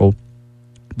some tackle,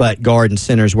 but guard and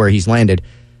center is where he's landed.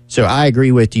 So I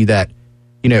agree with you that,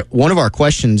 one of our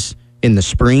questions in the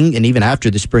spring and even after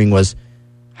the spring was,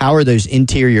 how are those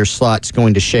interior slots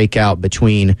going to shake out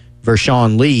between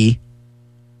Rashawn Lee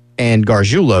and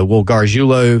Gargiulo? Will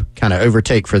Gargiulo kind of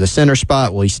overtake for the center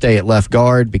spot? Will he stay at left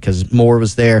guard because Moore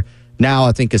was there? Now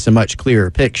I think it's a much clearer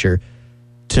picture.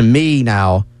 To me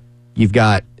now, you've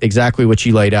got exactly what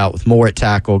you laid out with Moore at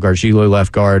tackle, Gargiulo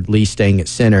left guard, Lee staying at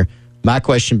center. My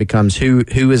question becomes, who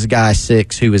is guy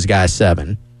 6, who is guy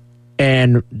 7?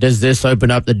 And does this open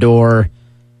up the door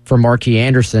for Marquis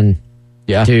Anderson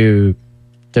to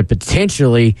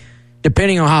potentially,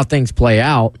 depending on how things play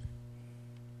out,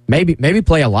 maybe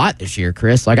play a lot this year,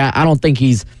 Chris? Like, I don't think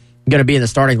he's going to be in the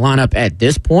starting lineup at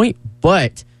this point,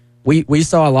 but we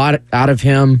saw a lot out of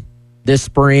him this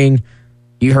spring.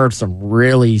 You heard some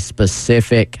really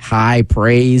specific high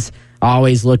praise. I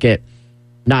always look at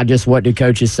not just what do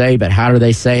coaches say, but how do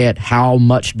they say it? How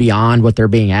much beyond what they're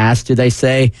being asked do they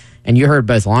say? And you heard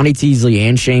both Lonnie Teasley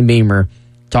and Shane Beamer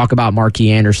talk about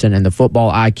Marquis Anderson and the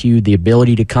football IQ, the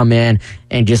ability to come in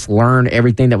and just learn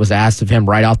everything that was asked of him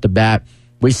right off the bat.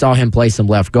 We saw him play some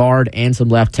left guard and some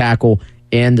left tackle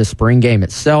in the spring game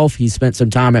itself. He spent some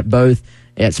time at both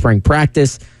at spring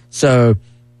practice. So,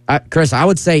 Chris, I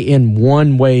would say in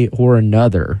one way or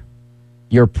another,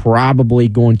 you're probably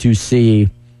going to see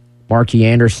Marquis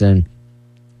Anderson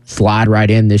slide right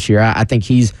in this year. I think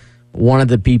he's one of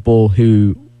the people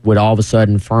who would all of a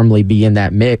sudden firmly be in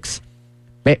that mix,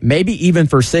 maybe even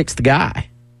for 6th guy.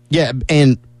 Yeah,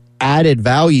 and added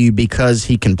value because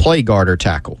he can play guard or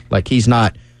tackle. Like, he's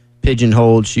not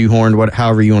pigeonholed, shoehorned,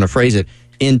 however you want to phrase it,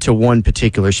 into one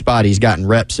particular spot. He's gotten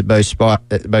reps at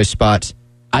both spots.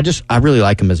 I really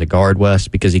like him as a guard, Wes,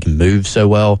 because he can move so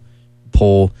well,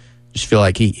 pull. Just feel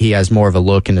like he has more of a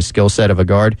look and a skill set of a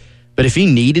guard. But if he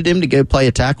needed him to go play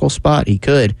a tackle spot, he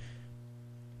could.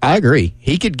 I agree.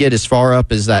 He could get as far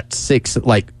up as that 6.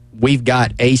 Like, we've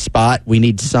got a spot. We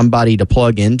need somebody to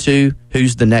plug into.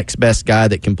 Who's the next best guy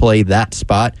that can play that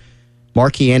spot?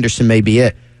 Marquis Anderson may be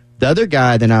it. The other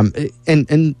guy that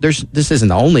this isn't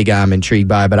the only guy I'm intrigued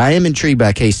by, but I am intrigued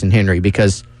by Cason Henry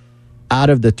because out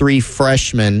of the 3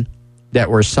 freshmen that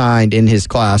were signed in his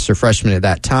class, or freshmen at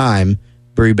that time,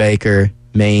 Brubaker,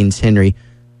 Maines, Henry,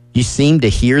 you seem to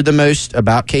hear the most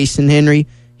about Cason Henry.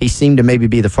 He seemed to maybe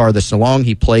be the farthest along.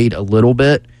 He played a little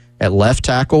bit at left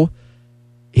tackle.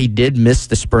 He did miss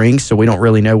the spring, so we don't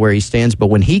really know where he stands. But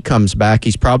when he comes back,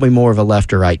 he's probably more of a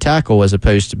left or right tackle as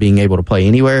opposed to being able to play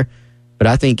anywhere. But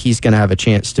I think he's going to have a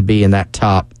chance to be in that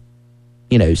top,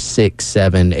 6,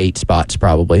 7, 8 spots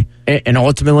probably. And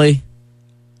ultimately,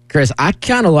 Chris, I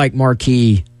kind of like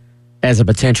Marquis as a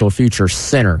potential future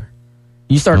center.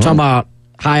 You start talking about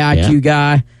high IQ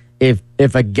guy.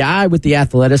 If a guy with the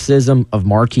athleticism of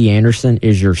Marquis Anderson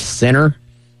is your center,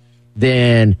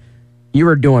 then you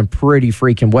are doing pretty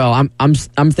freaking well.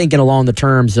 I'm thinking along the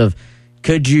terms of,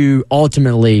 could you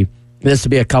ultimately, this will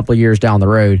be a couple of years down the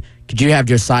road, could you have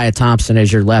Josiah Thompson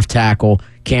as your left tackle,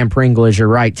 Cam Pringle as your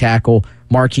right tackle,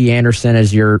 Marquis Anderson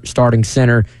as your starting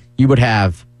center? You would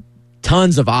have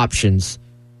tons of options,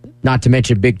 not to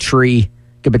mention Big Tree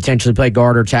could potentially play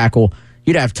guard or tackle.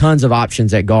 You'd have tons of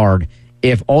options at guard.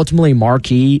 If ultimately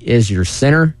Marquis is your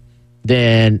center,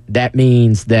 then that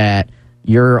means that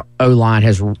your O-line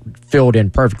has filled in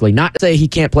perfectly. Not to say he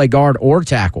can't play guard or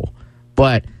tackle,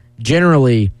 but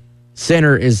generally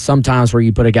center is sometimes where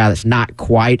you put a guy that's not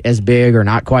quite as big or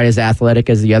not quite as athletic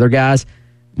as the other guys.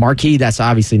 Marquis, that's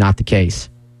obviously not the case.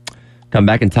 Come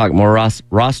back and talk more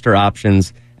roster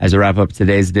options as we wrap up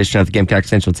today's edition of the Gamecock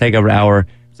Central Takeover Hour.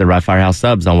 The Right Firehouse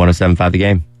Subs on 107.5 The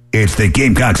Game. It's the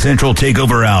Gamecock Central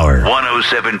Takeover Hour.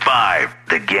 107.5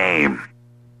 The Game.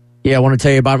 Yeah, I want to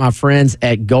tell you about my friends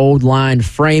at Gold Line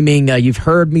Framing. You've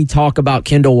heard me talk about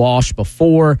Kendall Walsh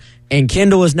before, and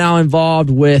Kendall is now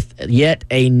involved with yet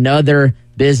another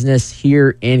business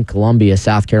here in Columbia,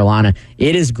 South Carolina.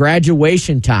 It is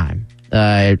graduation time.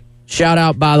 Shout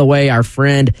out, by the way, our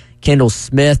friend Kendall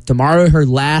Smith. Tomorrow, her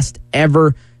last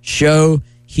ever show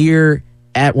here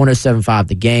at 107.5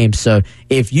 The Game. So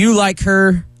if you, like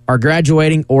her, are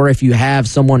graduating, or if you have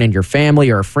someone in your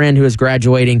family or a friend who is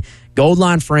graduating, Gold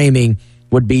Line Framing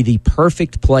would be the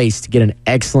perfect place to get an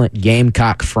excellent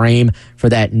Gamecock frame for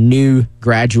that new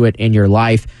graduate in your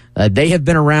life. They have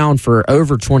been around for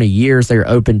over 20 years. They are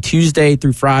open Tuesday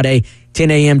through Friday,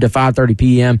 10 a.m. to 5:30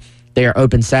 p.m. They are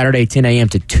open Saturday, 10 a.m.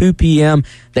 to 2 p.m.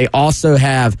 They also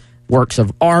have works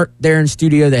of art there in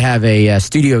studio. They have a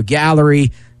studio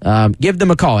gallery. Give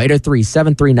them a call,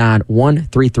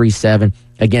 803-739-1337.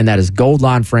 Again, that is Gold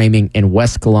Line Framing in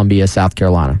West Columbia, South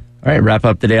Carolina. All right, wrap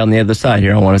up the day on the other side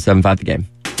here on 107.5 The Game.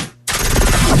 It's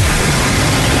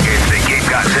the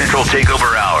Gamecock Central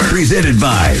Takeover Hour. Presented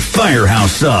by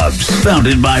Firehouse Subs.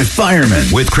 Founded by firemen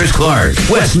with Chris Clark,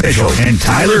 Wes Mitchell, and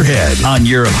Tyler Head on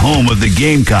your home of the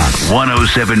Gamecocks.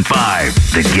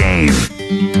 107.5 The Game.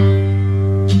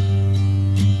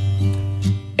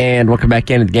 And welcome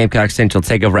back into the Gamecock Central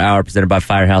Takeover Hour presented by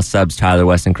Firehouse Subs. Tyler,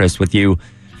 Wes, and Chris with you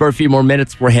for a few more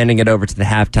minutes. We're handing it over to the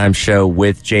halftime show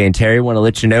with Jay and Terry. Want to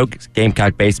let you know,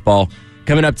 Gamecock baseball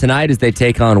coming up tonight as they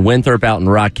take on Winthrop out in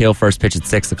Rock Hill. First pitch at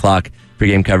 6 o'clock.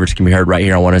 Pre-game coverage can be heard right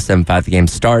here on 107.5 The Game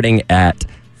starting at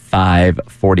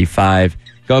 5:45.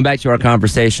 Going back to our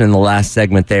conversation in the last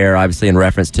segment there, obviously in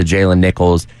reference to Jalen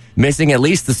Nichols missing at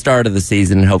least the start of the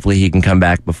season, and hopefully he can come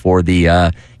back before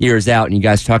the year is out. And you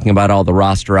guys talking about all the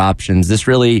roster options. This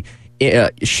really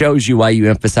shows you why you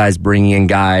emphasize bringing in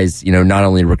guys, not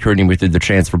only recruiting but through the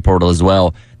transfer portal as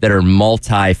well, that are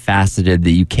multifaceted,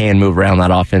 that you can move around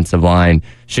that offensive line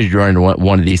should you run into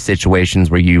one of these situations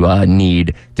where you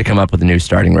need to come up with a new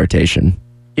starting rotation.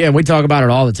 Yeah, we talk about it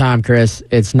all the time, Chris.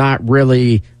 It's not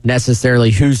really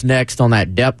necessarily who's next on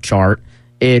that depth chart.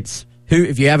 It's who,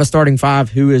 if you have a starting five,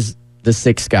 who is the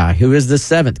sixth guy? Who is the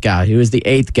seventh guy? Who is the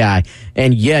eighth guy?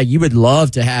 And yeah, you would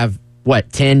love to have,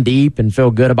 10 deep and feel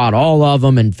good about all of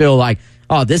them and feel like,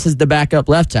 oh, this is the backup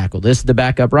left tackle. This is the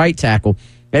backup right tackle.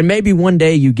 And maybe one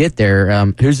day you get there.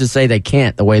 Who's to say they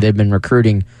can't, the way they've been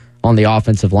recruiting on the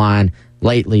offensive line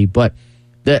lately. But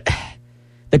the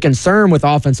concern with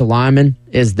offensive linemen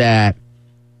is that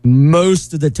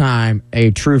most of the time a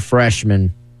true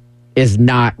freshman is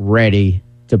not ready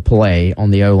to play on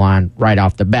the O-line right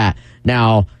off the bat.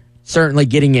 Now, certainly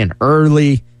getting in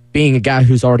early, being a guy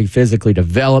who's already physically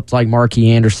developed like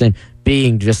Marquis Anderson,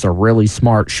 being just a really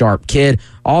smart, sharp kid,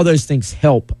 all those things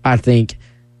help, I think,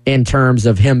 in terms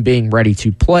of him being ready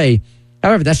to play.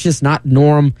 However, that's just not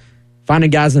norm finding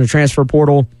guys in the transfer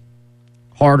portal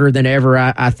harder than ever,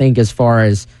 I think, as far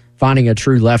as finding a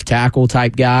true left tackle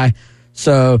type guy.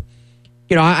 So,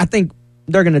 I think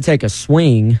they're going to take a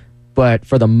swing, but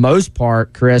for the most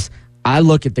part, Chris, I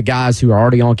look at the guys who are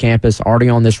already on campus, already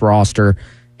on this roster,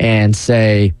 and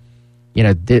say,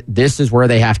 this is where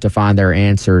they have to find their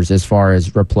answers as far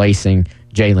as replacing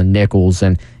Jalen Nichols.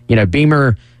 And,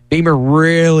 Beamer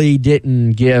really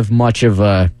didn't give much of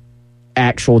a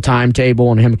actual timetable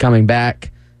on him coming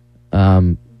back.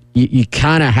 You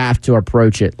kind of have to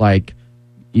approach it like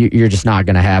you're just not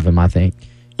going to have him, I think.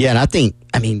 Yeah, and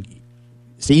I mean,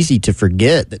 it's easy to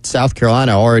forget that South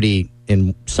Carolina already,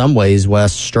 in some ways,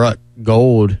 Wes, struck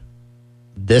gold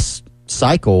this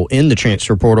cycle in the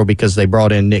transfer portal because they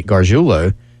brought in Nick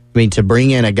Gargiulo. I mean, to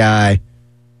bring in a guy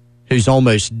who's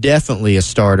almost definitely a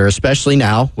starter, especially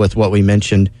now with what we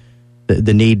mentioned,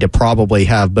 the need to probably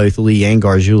have both Lee and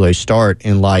Gargiulo start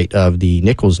in light of the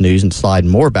Nichols news and sliding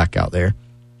more back out there.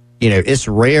 It's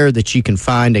rare that you can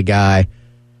find a guy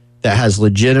that has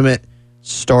legitimate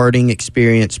starting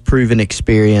experience, proven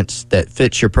experience that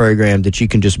fits your program that you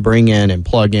can just bring in and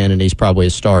plug in, and he's probably a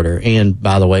starter. And,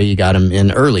 by the way, you got him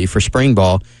in early for spring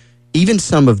ball. Even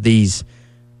some of these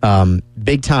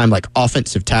big-time, like,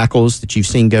 offensive tackles that you've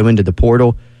seen go into the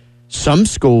portal, some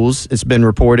schools, it's been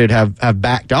reported, have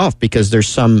backed off because there's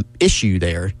some issue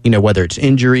there, whether it's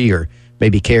injury or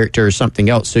maybe character or something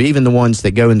else. So even the ones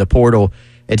that go in the portal,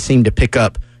 it seemed to pick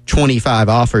up 25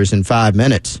 offers in 5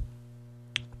 minutes.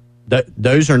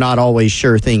 Those are not always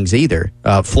sure things either.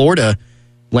 Florida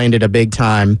landed a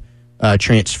big-time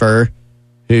transfer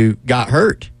who got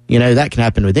hurt. That can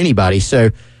happen with anybody.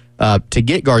 So to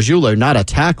get Gargiulo, not a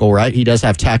tackle, right? He does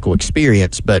have tackle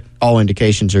experience, but all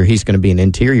indications are he's going to be an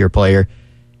interior player.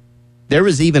 There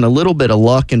was even a little bit of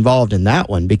luck involved in that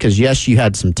one because, yes, you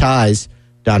had some ties.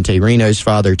 Dante Reno's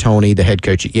father, Tony, the head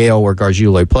coach at Yale, where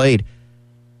Gargiulo played.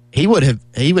 He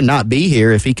would not be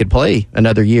here if he could play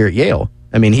another year at Yale.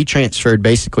 I mean, he transferred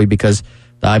basically because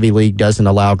the Ivy League doesn't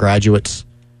allow graduates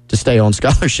to stay on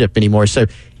scholarship anymore. So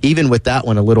even with that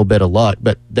one, a little bit of luck,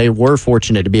 but they were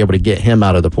fortunate to be able to get him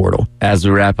out of the portal. As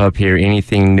we wrap up here,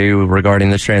 anything new regarding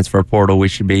the transfer portal we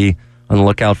should be on the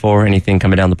lookout for? Anything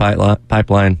coming down the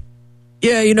pipeline?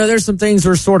 Yeah, there's some things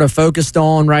we're sort of focused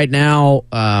on right now,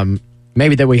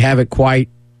 maybe that we haven't quite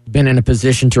been in a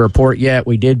position to report yet.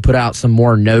 We did put out some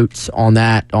more notes on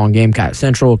that on Gamecock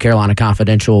Central, Carolina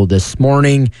Confidential this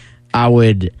morning. I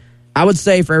would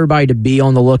say for everybody to be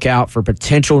on the lookout for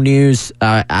potential news.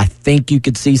 I think you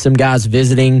could see some guys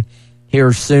visiting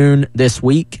here soon this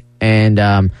week. And,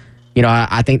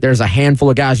 I think there's a handful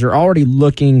of guys you're already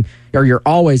looking, or you're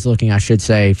always looking, I should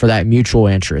say, for that mutual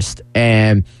interest.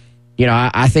 And,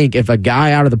 I think if a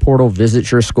guy out of the portal visits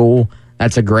your school,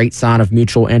 that's a great sign of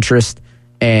mutual interest.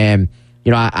 And,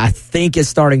 I think it's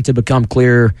starting to become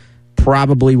clear.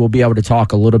 Probably we'll be able to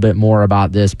talk a little bit more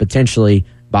about this potentially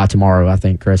by tomorrow, I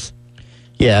think, Chris.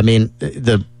 Yeah, I mean,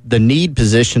 the need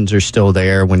positions are still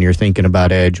there when you're thinking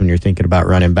about edge, when you're thinking about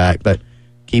running back. But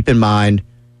keep in mind,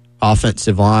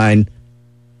 offensive line,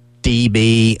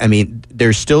 DB, I mean,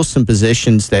 there's still some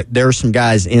positions that there are some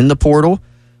guys in the portal.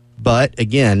 But,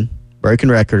 again, broken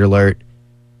record alert,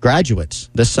 graduates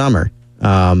this summer.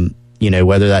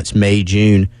 Whether that's May,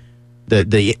 June,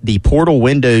 the portal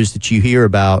windows that you hear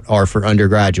about are for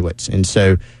undergraduates. And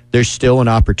so there's still an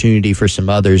opportunity for some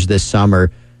others this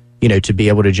summer, to be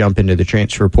able to jump into the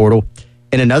transfer portal.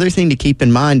 And another thing to keep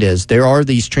in mind is there are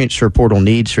these transfer portal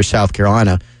needs for South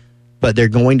Carolina, but they're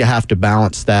going to have to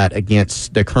balance that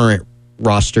against the current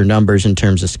roster numbers in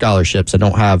terms of scholarships. I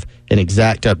don't have an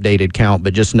exact updated count,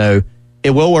 but just know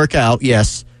it will work out,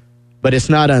 yes, but it's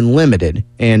not unlimited,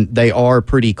 and they are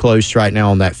pretty close right now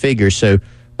on that figure. So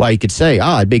while you could say,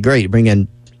 it'd be great to bring in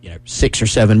 6 or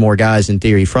 7 more guys in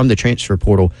theory from the transfer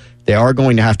portal, they are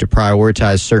going to have to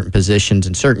prioritize certain positions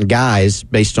and certain guys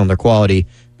based on their quality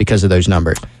because of those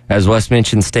numbers. As Wes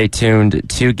mentioned, stay tuned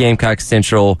to Gamecock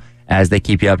Central as they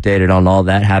keep you updated on all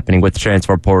that happening with the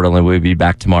transfer portal, and we'll be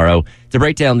back tomorrow to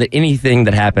break down anything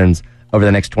that happens over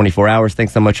the next 24 hours.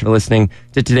 Thanks so much for listening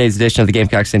to today's edition of the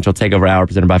Gamecock Central Takeover Hour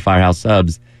presented by Firehouse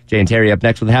Subs. Jay and Terry up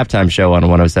next with the halftime show on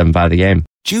 107.5 The Game.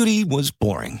 Judy was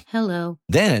boring. Hello.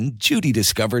 Then Judy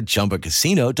discovered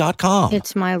ChumbaCasino.com.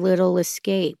 It's my little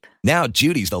escape. Now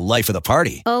Judy's the life of the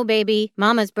party. Oh, baby,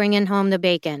 mama's bringing home the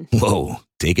bacon. Whoa,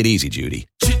 take it easy, Judy.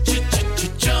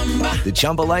 The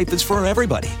Chumba life is for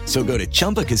everybody. So go to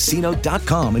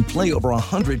ChumbaCasino.com and play over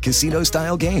 100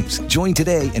 casino-style games. Join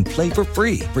today and play for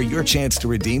free for your chance to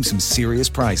redeem some serious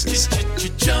prizes.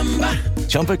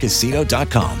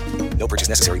 ChumbaCasino.com. No purchase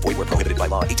necessary. Void where prohibited by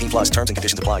law. 18+ terms and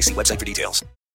conditions apply. See website for details.